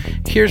said,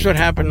 here's what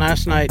happened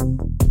last night.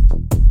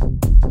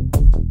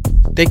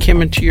 They came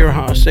into your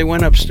house. They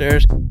went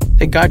upstairs.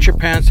 They got your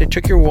pants. They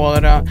took your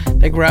wallet out.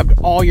 They grabbed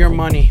all your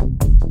money.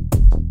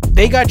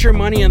 They got your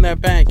money in that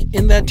bank.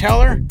 In that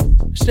teller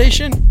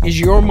station is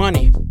your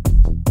money.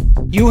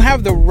 You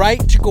have the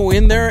right to go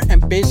in there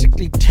and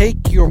basically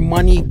take your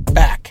money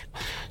back.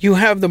 You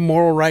have the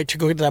moral right to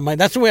go get that money.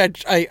 That's the way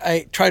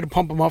I try to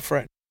pump them up for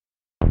it.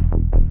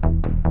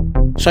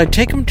 So I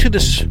take them to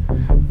this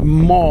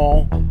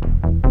mall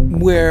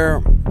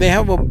where they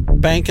have a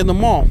bank in the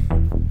mall.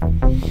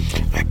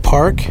 I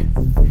park.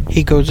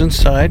 He goes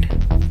inside.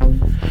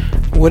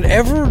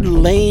 Whatever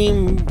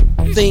lame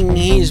thing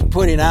he's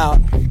putting out,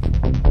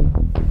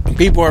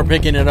 people are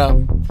picking it up.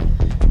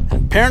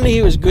 Apparently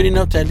he was good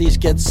enough to at least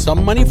get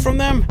some money from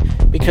them,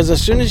 because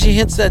as soon as he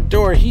hits that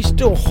door, he's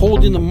still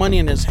holding the money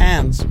in his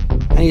hands,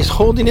 and he's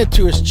holding it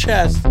to his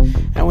chest.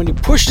 And when he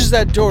pushes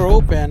that door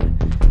open,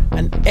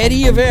 an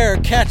eddy of air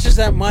catches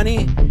that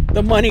money.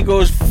 The money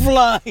goes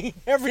flying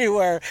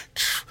everywhere,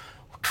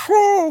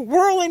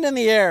 whirling in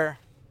the air.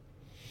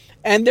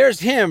 And there's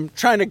him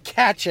trying to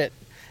catch it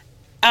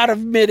out of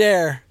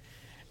midair.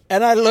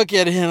 And I look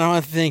at him and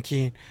I'm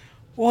thinking,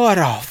 what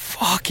a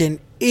fucking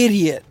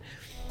idiot.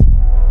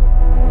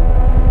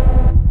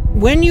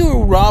 When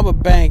you rob a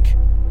bank,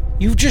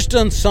 you've just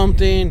done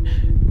something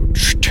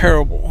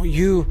terrible.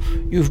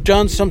 You've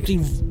done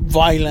something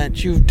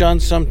violent. You've done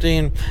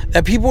something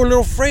that people are a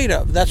little afraid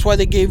of. That's why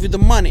they gave you the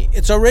money.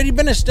 It's already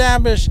been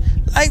established.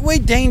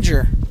 Lightweight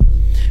danger.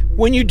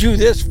 When you do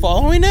this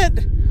following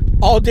it,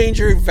 all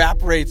danger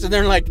evaporates. And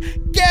they're like,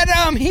 get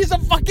him, he's a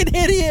fucking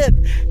idiot.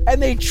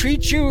 And they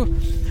treat you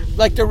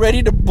like they're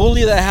ready to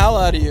bully the hell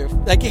out of you.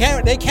 Like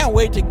they can't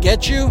wait to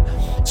get you.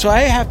 So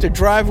I have to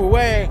drive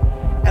away.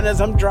 And as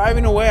I'm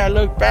driving away, I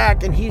look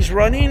back and he's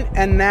running.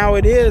 And now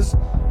it is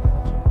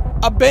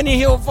a Benny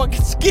Hill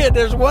fucking skid.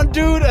 There's one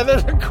dude and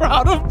there's a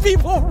crowd of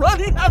people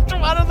running after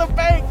him out of the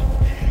bank.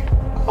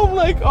 I'm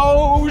like,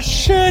 oh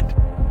shit.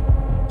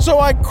 So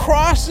I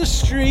cross the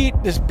street,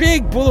 this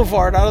big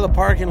boulevard out of the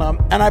parking lot,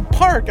 and I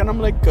park, and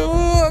I'm like,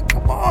 oh,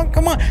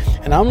 come on.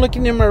 And I'm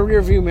looking in my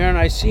rear view mirror, and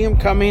I see him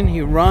coming.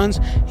 He runs.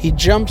 He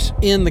jumps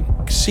in the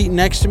seat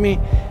next to me,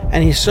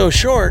 and he's so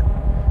short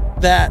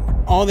that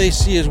all they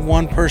see is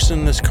one person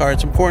in this car.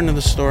 It's important to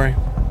the story.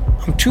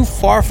 I'm too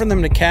far for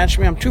them to catch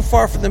me. I'm too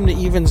far for them to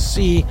even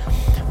see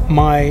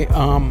my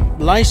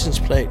license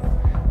plate.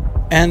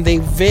 And they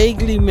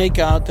vaguely make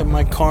out that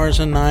my car is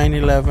a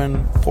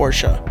 911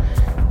 Porsche.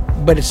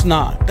 But it's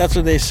not. That's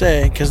what they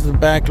say, because the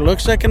back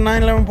looks like a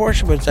 911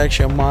 Porsche, but it's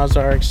actually a Mazda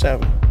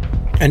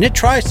RX-7. And it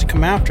tries to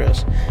come after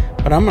us,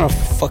 but I'm in a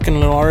fucking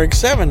little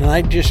RX-7, and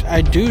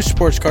I do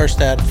sports car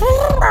stat,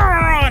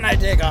 and I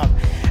take off.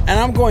 And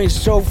I'm going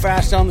so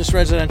fast down this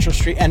residential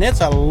street, and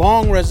it's a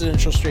long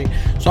residential street,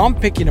 so I'm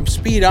picking up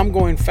speed, I'm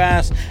going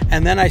fast,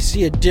 and then I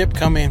see a dip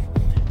coming,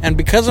 and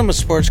because I'm a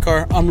sports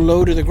car, I'm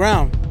low to the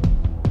ground.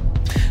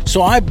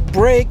 So I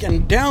brake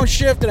and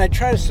downshift, and I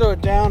try to slow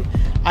it down.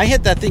 I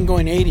hit that thing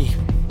going 80,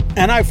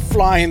 and I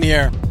fly in the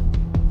air.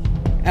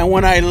 And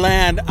when I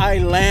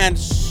land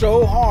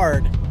so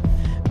hard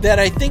that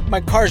I think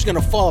my car's going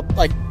to fall up.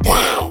 Like,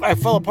 I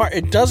fell apart.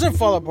 It doesn't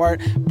fall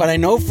apart, but I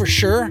know for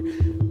sure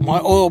my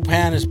oil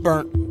pan is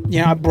burnt. You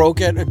know, I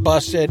broke it, it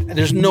busted.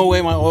 There's no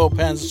way my oil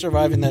pan's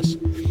surviving this.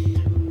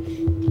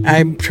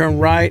 I turn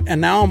right, and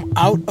now I'm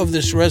out of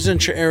this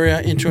residential area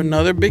into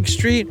another big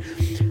street,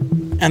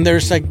 and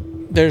there's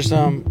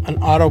an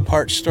auto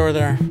parts store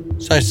there.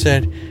 So I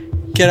said,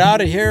 get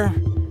out of here,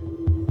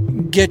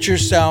 get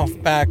yourself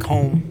back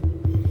home.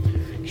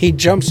 He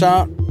jumps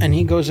out and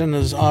he goes into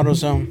this auto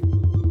zone.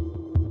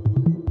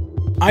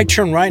 I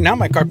turn right, now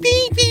my car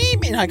beep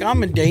beep, and like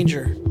I'm in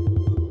danger.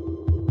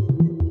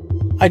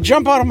 I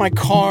jump out of my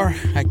car,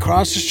 I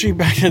cross the street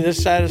back to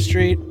this side of the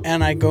street,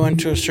 and I go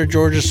into a Sir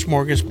George's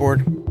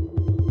Smorgasbord.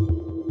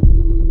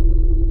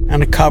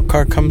 And a cop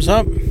car comes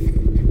up,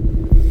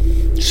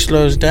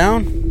 slows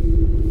down,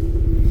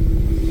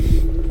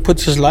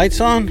 puts his lights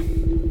on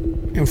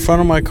in front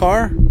of my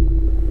car,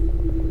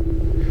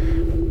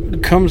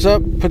 comes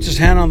up, puts his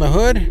hand on the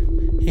hood.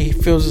 He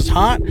feels it's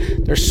hot.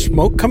 There's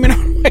smoke coming out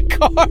of my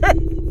car.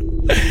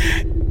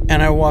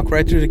 And I walk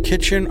right through the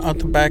kitchen, out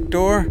the back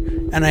door,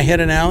 and I hit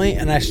an alley,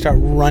 and I start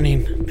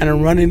running. And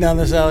I'm running down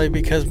this alley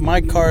because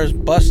my car is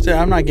busted.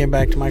 I'm not getting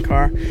back to my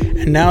car.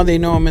 And now they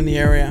know I'm in the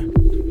area.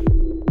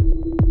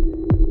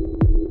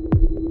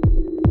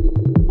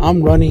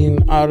 I'm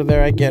running out of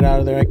there. I get out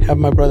of there. I have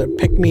my brother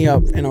pick me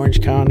up in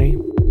Orange County.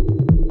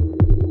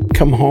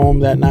 Come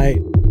home that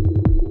night.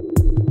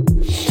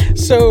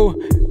 So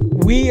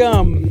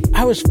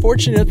I was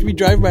fortunate enough to be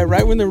driving by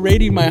right when they're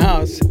raiding my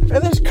house.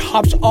 And there's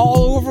cops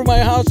all over my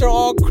house. They're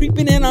all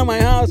creeping in on my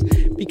house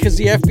because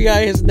the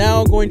FBI is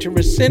now going to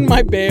rescind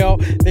my bail.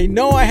 They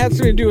know I had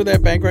something to do with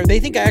that bank robbery. They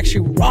think I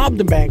actually robbed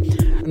the bank.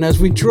 And as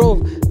we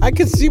drove, I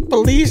could see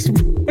police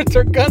with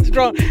their guns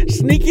drawn,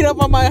 sneaking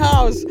up on my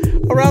house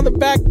around the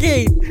back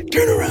gate.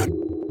 Turn around.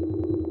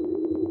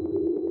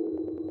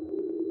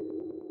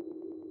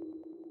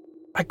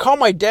 I call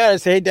my dad. I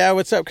say, hey, Dad,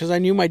 what's up? Because I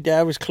knew my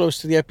dad was close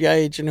to the FBI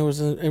agent who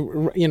was,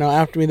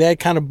 after me. They had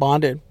kind of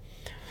bonded.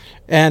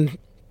 And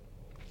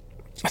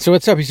so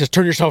what's up? He says,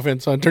 turn yourself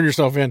in, son. Turn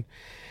yourself in.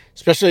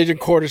 Special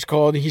Agent Cordes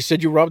called. He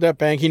said, you robbed that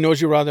bank. He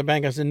knows you robbed that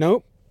bank. I said,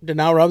 nope, did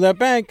not rob that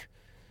bank.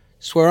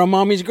 Swear on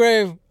Mommy's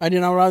grave, I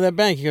did not rob that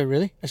bank. He goes,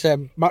 really? I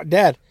said,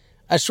 Dad,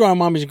 I swear on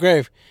Mommy's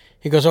grave.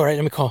 He goes, all right,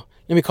 let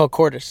me call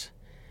Cordes.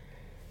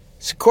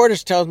 So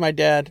Cordes tells my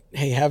dad,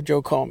 hey, have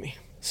Joe call me.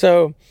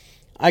 So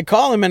I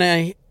call him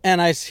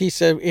he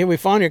said, hey, we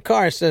found your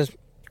car. I says,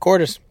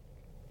 Cordes,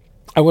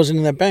 I wasn't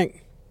in that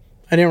bank.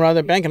 I didn't rob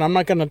that bank, and I'm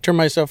not going to turn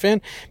myself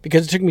in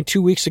because it took me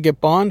 2 weeks to get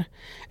bond,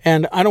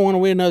 and I don't want to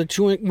wait another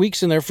 2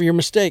 weeks in there for your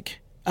mistake.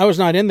 I was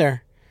not in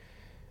there.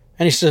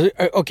 And he says,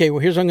 okay, well,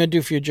 here's what I'm going to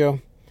do for you, Joe.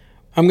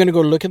 I'm going to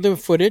go look at the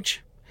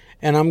footage,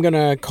 and I'm going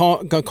to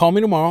call me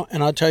tomorrow,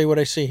 and I'll tell you what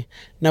I see.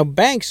 Now,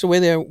 banks,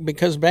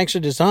 because banks are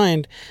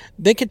designed,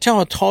 they can tell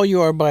how tall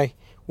you are by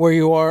where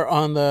you are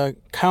on the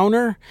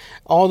counter,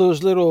 all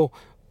those little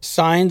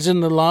signs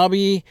in the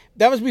lobby.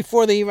 That was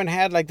before they even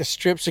had like the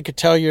strips that could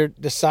tell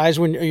the size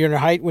when your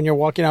height when you're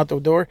walking out the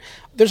door.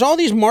 There's all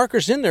these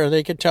markers in there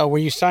they could tell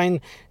where you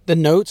sign the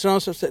notes and all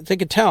stuff. They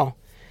could tell.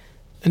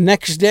 The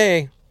next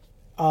day,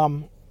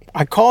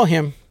 I call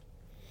him,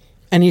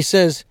 and he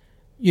says,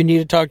 you need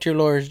to talk to your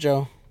lawyers,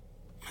 Joe.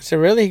 I said,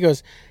 really? He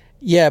goes,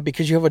 yeah,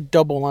 because you have a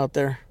double out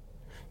there.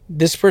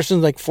 This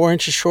person's like 4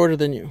 inches shorter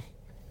than you.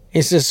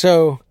 He says,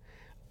 so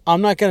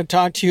I'm not going to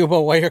talk to you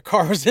about why your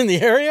car was in the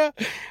area,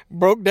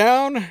 broke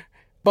down,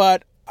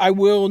 but I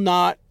will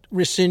not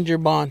rescind your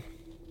bond.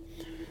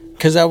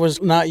 because that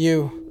was not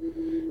you.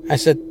 I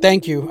said,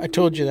 thank you. I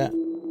told you that.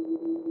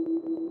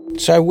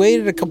 So I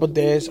waited a couple of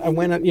days. I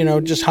went,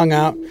 just hung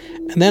out.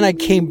 And then I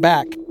came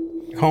back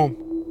home.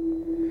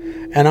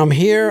 And I'm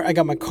here. I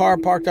got my car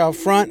parked out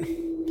front.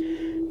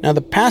 Now,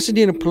 the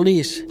Pasadena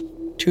police,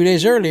 2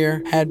 days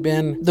earlier, had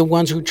been the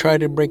ones who tried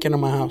to break into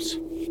my house.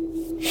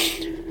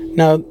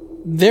 Now,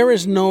 there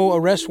is no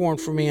arrest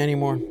warrant for me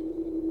anymore.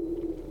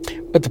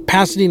 But the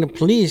Pasadena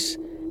police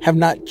have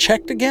not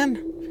checked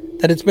again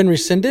that it's been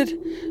rescinded.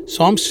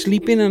 So I'm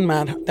sleeping in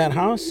that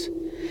house.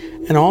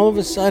 And all of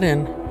a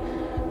sudden,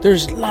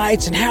 there's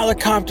lights and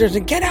helicopters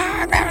and get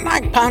out, and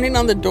like pounding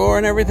on the door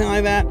and everything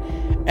like that.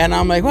 And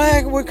I'm like,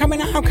 well, we're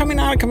coming out.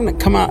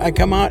 I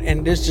come out,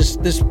 and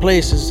this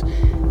place is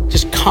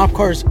just cop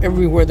cars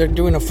everywhere. They're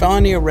doing a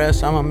felony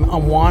arrest.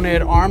 I'm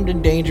wanted, armed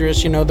and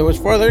dangerous. There was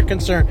further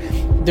concern.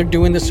 They're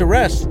doing this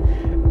arrest.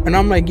 And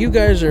I'm like, you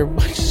guys are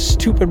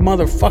stupid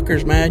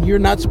motherfuckers, man. You're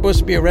not supposed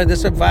to be arrested. This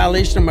is a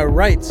violation of my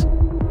rights.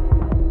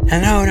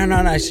 And no.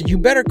 I said, you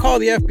better call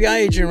the FBI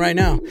agent right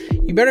now.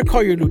 You better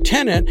call your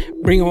lieutenant,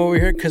 bring him over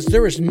here, because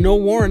there is no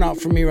warrant out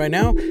for me right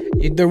now.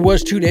 There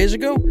was 2 days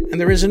ago,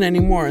 and there isn't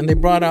anymore. And they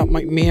brought out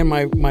me and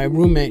my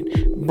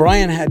roommate.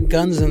 Brian had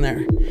guns in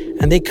there.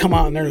 And they come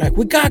out, and they're like,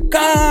 we got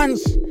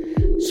guns.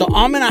 So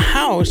I'm in a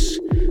house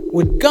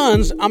with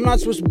guns. I'm not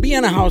supposed to be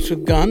in a house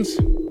with guns.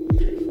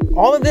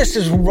 All of this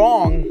is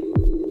wrong.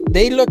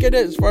 They look at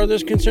it, as far as they're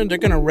concerned, they're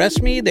going to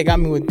arrest me. They got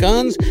me with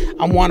guns.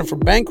 I'm wanted for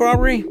bank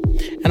robbery.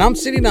 And I'm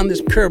sitting on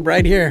this curb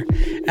right here.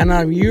 And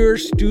I'm, you're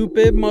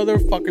stupid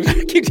motherfuckers.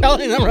 I keep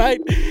telling them, right?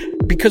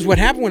 Because what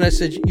happened when I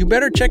said, you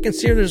better check and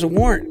see if there's a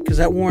warrant. Because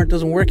that warrant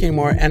doesn't work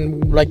anymore.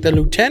 And like the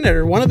lieutenant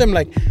or one of them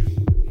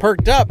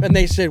perked up. And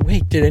they said,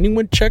 wait, did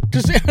anyone check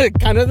this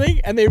kind of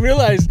thing? And they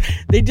realized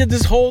they did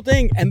this whole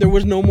thing. And there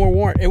was no more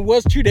warrant. It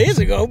was 2 days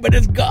ago, but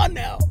it's gone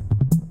now.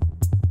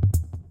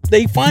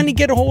 They finally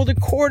get a hold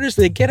of quarters.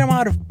 They get him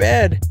out of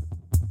bed.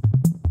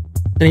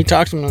 And he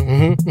talks to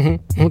them.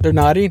 They're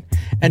nodding.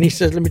 And he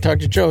says, let me talk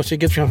to Joe. So he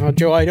gets me on,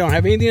 Joe, I don't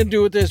have anything to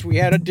do with this. We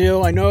had a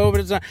deal. I know,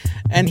 but it's not.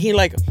 And he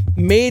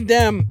made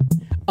them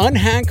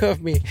unhandcuff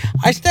me.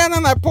 I stand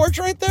on that porch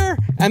right there.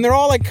 And they're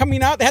all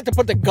coming out. They had to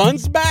put the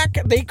guns back.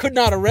 They could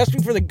not arrest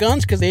me for the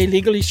guns because they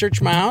illegally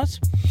searched my house.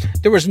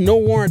 There was no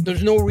warrant.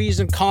 There's no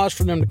cause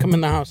for them to come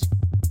in the house.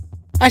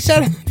 I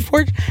sat on the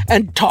porch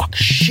and talked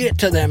shit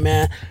to them,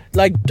 man.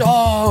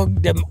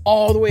 Dog them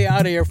all the way out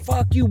of here.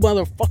 Fuck you,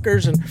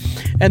 motherfuckers.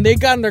 And they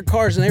got in their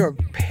cars and they were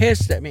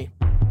pissed at me.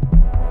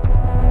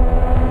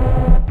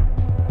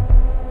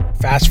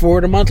 Fast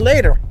forward a month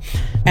later.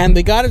 And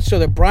they got it so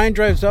that Brian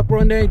drives up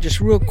one day, just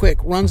real quick,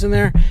 runs in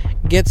there,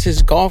 gets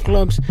his golf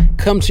clubs,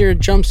 comes here,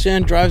 jumps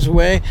in, drives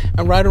away,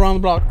 and right around the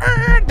block,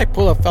 they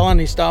pull a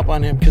felony stop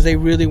on him because they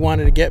really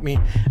wanted to get me.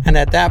 And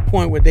at that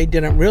point, what they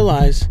didn't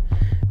realize,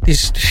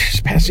 these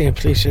Pasadena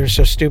police are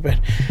so stupid.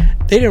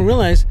 They didn't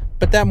realize,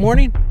 but that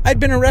morning, I'd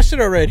been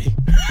arrested already.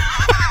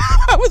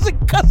 I was in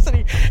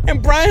custody.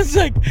 And Brian's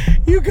like,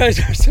 you guys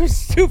are so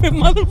stupid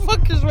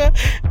motherfuckers, man.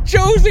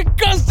 Joe's in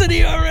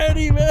custody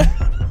already, man.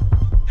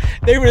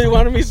 They really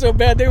wanted me so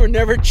bad, they were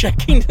never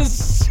checking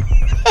this.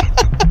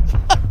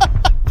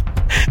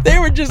 They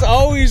were just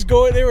always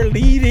going, they were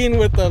leading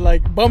with the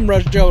bum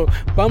rush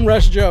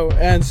Joe.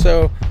 And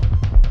so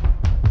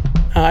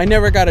I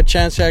never got a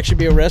chance to actually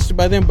be arrested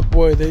by them, but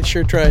boy, they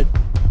sure tried.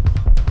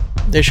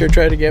 They sure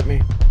tried to get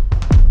me.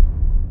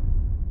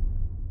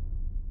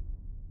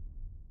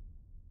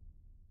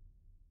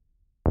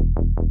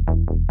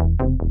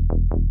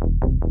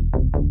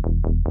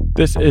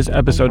 This is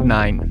episode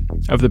 9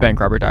 of the Bank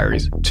Robber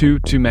Diaries, Two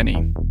Too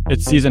Many.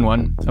 It's season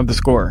 1 of The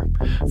Score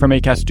from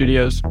Acast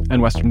Studios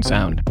and Western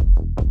Sound.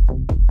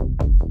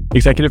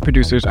 Executive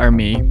producers are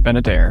me, Ben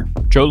Adair,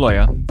 Joe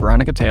Loya,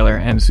 Veronica Taylor,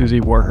 and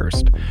Susie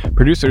Warhurst.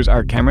 Producers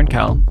are Cameron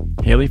Kell,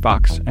 Haley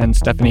Fox, and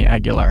Stephanie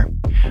Aguilar.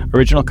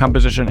 Original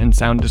composition and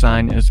sound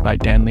design is by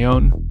Dan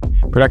Leone.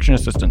 Production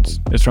assistance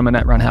is from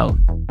Annette Ronhell.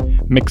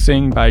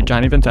 Mixing by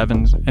Johnny Vince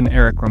Evans and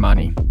Eric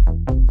Romani.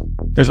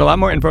 There's a lot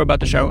more info about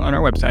the show on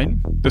our website,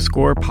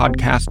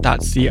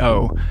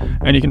 thescorepodcast.co,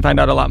 and you can find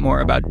out a lot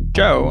more about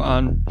Joe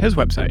on his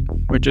website,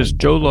 which is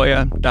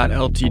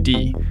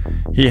joeloya.ltd.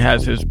 He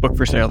has his book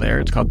for sale there.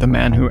 It's called The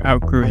Man Who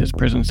Outgrew His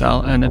Prison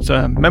Cell, and it's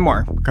a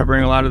memoir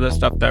covering a lot of the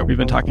stuff that we've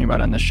been talking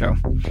about on this show.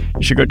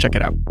 You should go check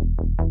it out.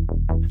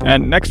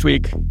 And next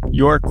week,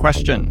 your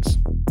questions.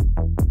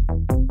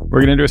 We're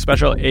going to do a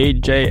special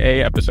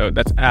AJA episode.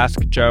 That's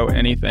Ask Joe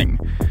Anything.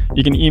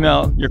 You can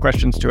email your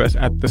questions to us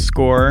at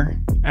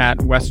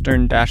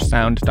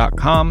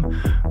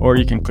thescore@western-sound.com, or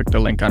you can click the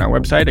link on our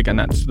website. Again,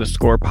 that's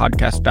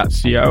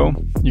thescorepodcast.co.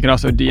 You can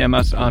also DM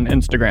us on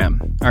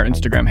Instagram. Our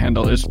Instagram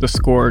handle is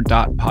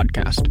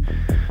thescore.podcast.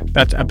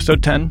 That's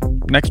episode 10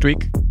 next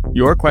week.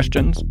 Your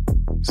questions.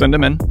 Send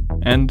them in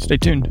and stay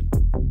tuned.